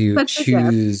gift to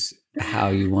choose how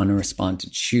you want to respond, to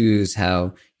choose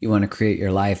how you want to create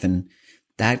your life. And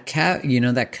that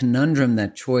that conundrum,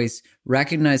 that choice,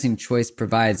 recognizing choice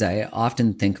provides. I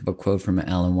often think of a quote from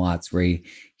Alan Watts where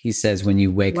he says, when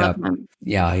you wake up,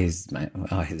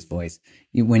 his voice.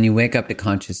 When you wake up to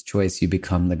conscious choice, you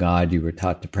become the God you were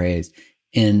taught to praise.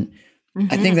 And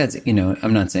I think that's,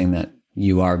 I'm not saying that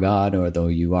you are God, or though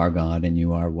you are God and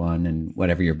you are one and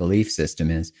whatever your belief system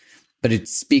is, but it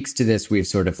speaks to this. We've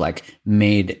sort of like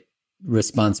made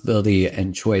responsibility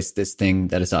and choice this thing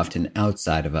that is often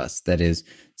outside of us, that is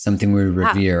something we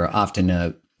revere,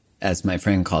 often as my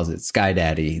friend calls it, Sky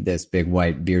Daddy, this big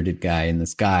white bearded guy in the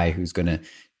sky who's going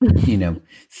to,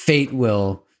 fate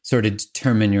will sort of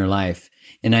determine your life.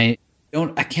 And I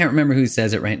can't remember who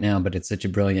says it right now, but it's such a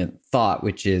brilliant thought,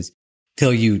 which is,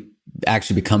 till you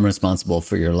actually become responsible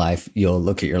for your life, you'll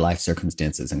look at your life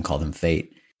circumstances and call them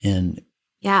fate. And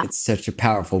it's such a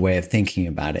powerful way of thinking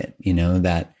about it,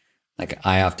 that like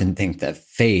I often think that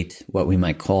fate, what we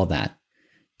might call that,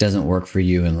 doesn't work for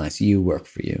you unless you work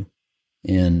for you.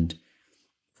 And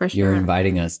for sure, you're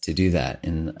inviting us to do that.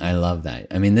 And I love that.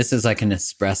 I mean, this is like an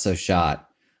espresso shot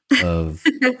of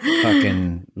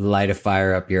fucking light a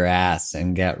fire up your ass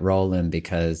and get rolling,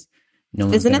 because no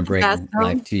one's going to bring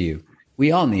life to you.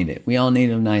 We all need it. We all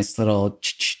need a nice little,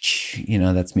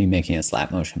 that's me making a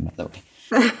slap motion, by the way.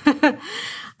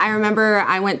 I remember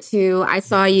I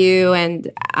saw you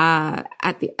and I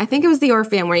think it was the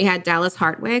Orpheum where you had Dallas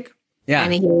Hartwig. Yeah.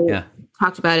 And he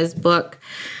talked about his book.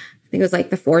 I think it was like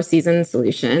the 4-Season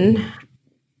Solution.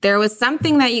 There was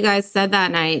something that you guys said that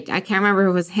night. I can't remember if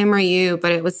it was him or you,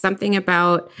 but it was something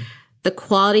about the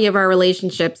quality of our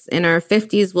relationships in our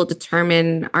 50s will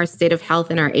determine our state of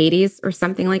health in our 80s or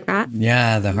something like that.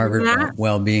 Yeah, the Harvard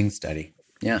well-being study.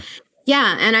 Yeah.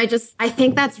 Yeah, and I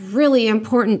think that's really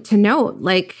important to note.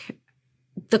 Like,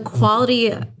 the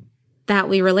quality that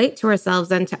we relate to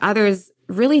ourselves and to others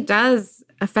really does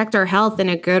affect our health in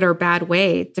a good or bad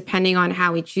way, depending on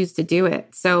how we choose to do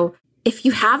it. So if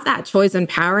you have that choice and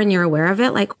power and you're aware of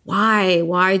it, like,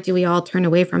 why do we all turn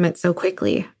away from it so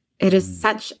quickly? It is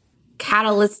such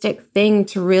catalytic thing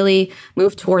to really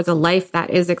move towards a life that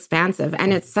is expansive.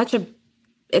 And it's such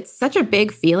a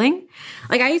big feeling.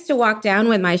 Like, I used to walk down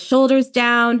with my shoulders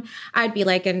down. I'd be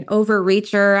like an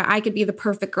overreacher. I could be the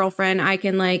perfect girlfriend.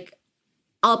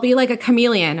 I'll be like a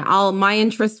chameleon. My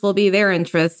interests will be their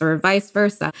interests or vice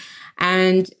versa.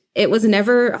 And it was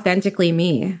never authentically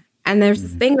me. And there's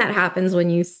this thing that happens when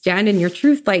you stand in your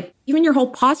truth, like even your whole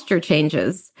posture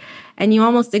changes and you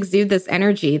almost exude this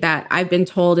energy that I've been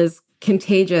told is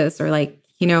contagious, or like,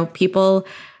 people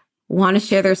want to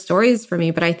share their stories for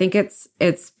me. But I think it's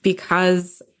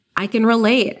because I can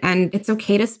relate, and it's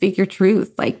okay to speak your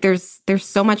truth. Like there's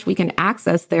so much we can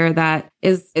access there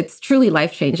it's truly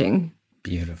life-changing.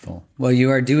 Beautiful. Well,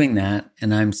 you are doing that.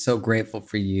 And I'm so grateful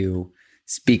for you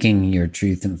speaking your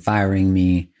truth and firing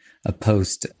me a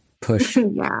push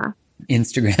Instagram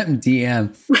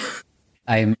DM.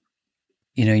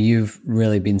 You've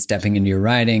really been stepping into your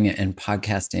writing and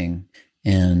podcasting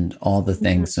and all the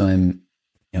things. So I'm,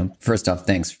 first off,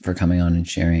 thanks for coming on and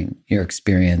sharing your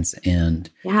experience. And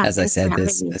as I said,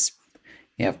 this,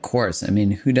 of course. I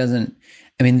mean,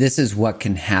 this is what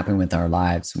can happen with our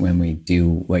lives when we do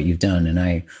what you've done. And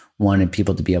I wanted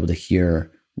people to be able to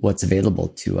hear what's available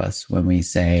to us when we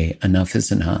say enough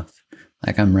is enough.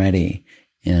 Like, I'm ready.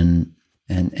 And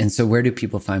so where do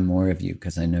people find more of you?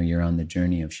 Because I know you're on the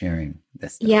journey of sharing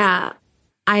this stuff. Yeah.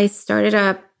 I started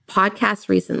a podcast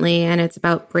recently, and it's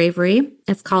about bravery.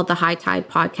 It's called the High Tide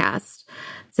Podcast.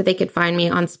 So they could find me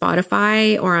on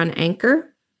Spotify or on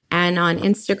Anchor, and on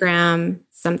Instagram,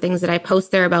 some things that I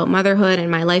post there about motherhood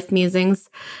and my life musings.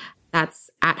 That's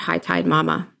at High Tide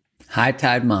Mama. High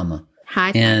Tide Mama.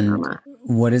 High Tide Mama.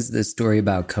 What is the story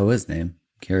about Koa's name?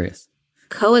 Curious.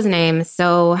 Koa's name.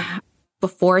 So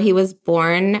before he was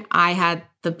born, I had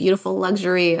the beautiful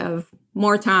luxury of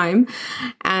more time,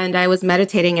 and I was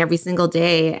meditating every single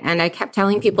day. And I kept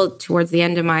telling people towards the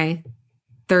end of my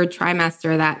 3rd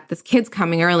trimester that this kid's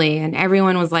coming early, and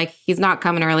everyone was like, he's not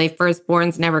coming early.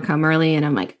 Firstborns never come early. And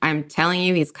I'm like, I'm telling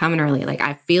you, he's coming early. Like,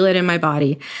 I feel it in my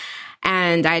body.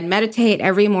 And I'd meditate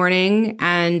every morning,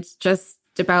 and just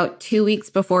about 2 weeks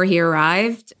before he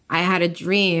arrived, I had a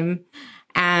dream,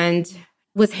 and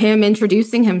with him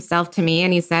introducing himself to me,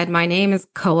 and he said, my name is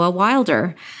Koa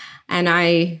Wilder. And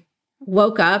I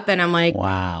woke up and I'm like,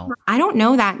 wow, I don't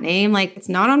know that name. Like, it's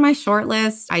not on my short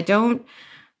list. It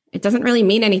doesn't really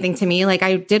mean anything to me. Like,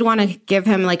 I did want to give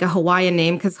him like a Hawaiian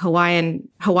name because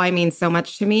Hawaii means so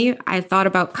much to me. I thought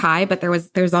about Kai, but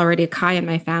there's already a Kai in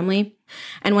my family.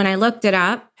 And when I looked it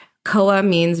up, Koa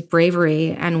means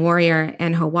bravery and warrior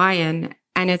in Hawaiian.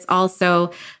 And it's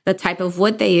also the type of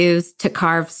wood they use to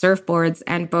carve surfboards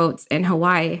and boats in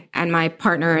Hawaii. And my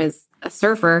partner is a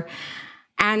surfer.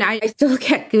 And I still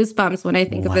get goosebumps when I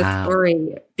think of this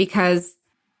story, because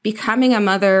becoming a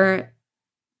mother,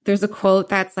 there's a quote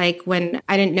that's like, when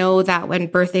I didn't know that when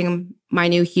birthing my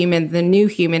new human, the new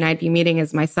human I'd be meeting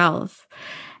is myself.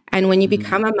 And when you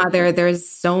become a mother, there's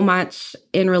so much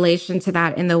in relation to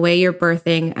that in the way you're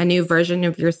birthing a new version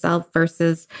of yourself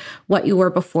versus what you were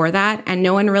before that. And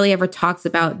no one really ever talks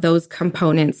about those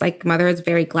components. Like, mother is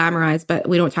very glamorized, but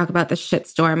we don't talk about the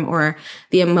shitstorm or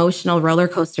the emotional roller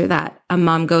coaster that a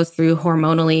mom goes through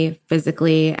hormonally,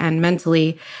 physically, and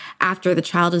mentally after the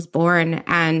child is born.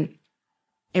 And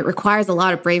it requires a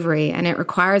lot of bravery, and it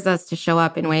requires us to show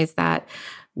up in ways that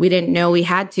we didn't know we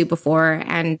had to before.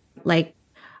 And like,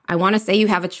 I want to say you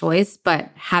have a choice, but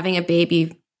having a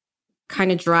baby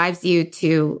kind of drives you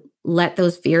to let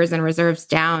those fears and reserves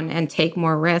down and take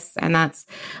more risks. And that's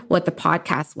what the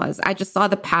podcast was. I just saw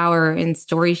the power in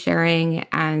story sharing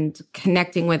and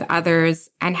connecting with others,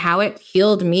 and how it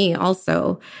healed me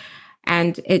also.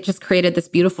 And it just created this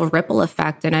beautiful ripple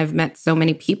effect. And I've met so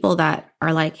many people that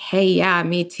are like, hey, yeah,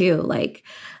 me too. Like,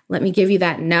 let me give you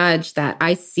that nudge that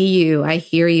I see you, I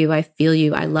hear you, I feel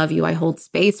you, I love you, I hold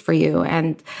space for you.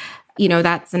 And, you know,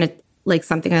 that's like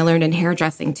something I learned in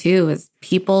hairdressing too, is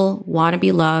people want to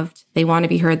be loved. They want to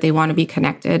be heard. They want to be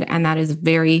connected. And that is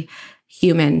very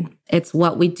human. It's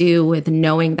what we do with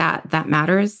knowing that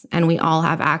matters. And we all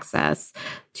have access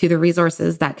to the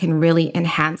resources that can really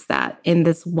enhance that in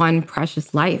this one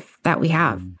precious life that we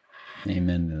have.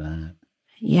 Amen to that.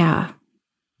 Yeah.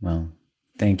 Well,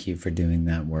 thank you for doing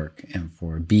that work and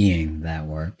for being that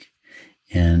work.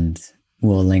 And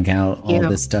we'll link out all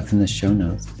this stuff in the show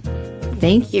notes.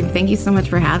 Thank you. Thank you so much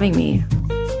for having me.